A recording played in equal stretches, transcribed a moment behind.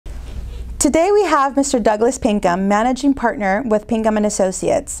Today we have Mr. Douglas Pinkham, Managing Partner with Pinkham &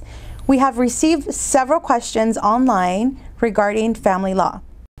 Associates. We have received several questions online regarding family law.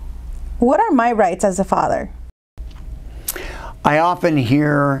 What are my rights as a father? I often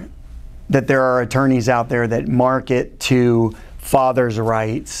hear that there are attorneys out there that market to fathers'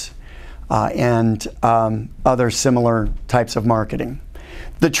 rights and other similar types of marketing.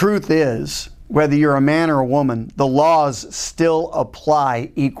 The truth is, whether you're a man or a woman, the laws still apply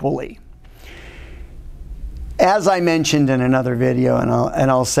equally. As I mentioned in another video,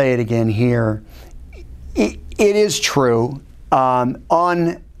 and I'll say it again here, it is true.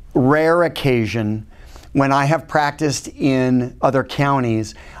 On rare occasion, when I have practiced in other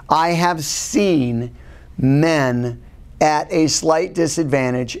counties, I have seen men at a slight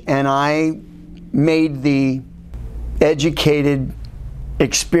disadvantage, and I made the educated,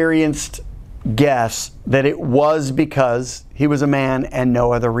 experienced guess that it was because he was a man and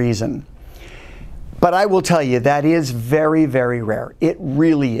no other reason. But I will tell you, that is very, very rare. It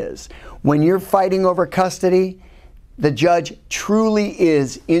really is. When you're fighting over custody, the judge truly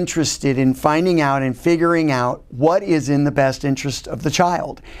is interested in finding out and figuring out what is in the best interest of the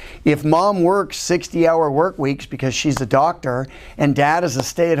child. If mom works 60-hour work weeks because she's a doctor and dad is a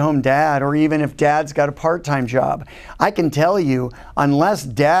stay-at-home dad, or even if dad's got a part-time job, I can tell you, unless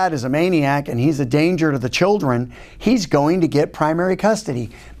dad is a maniac and he's a danger to the children, he's going to get primary custody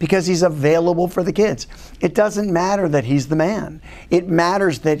because he's available for the kids. It doesn't matter that he's the man. It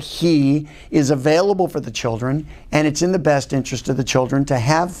matters that he is available for the children, and it's in the best interest of the children to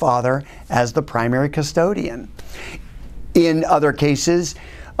have father as the primary custodian. In other cases,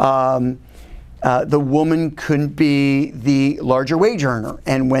 the woman could be the larger wage earner,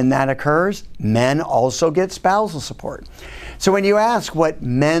 and when that occurs, men also get spousal support. So when you ask what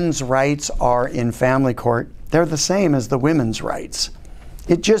men's rights are in family court, they're the same as the women's rights.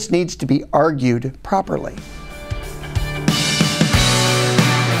 It just needs to be argued properly.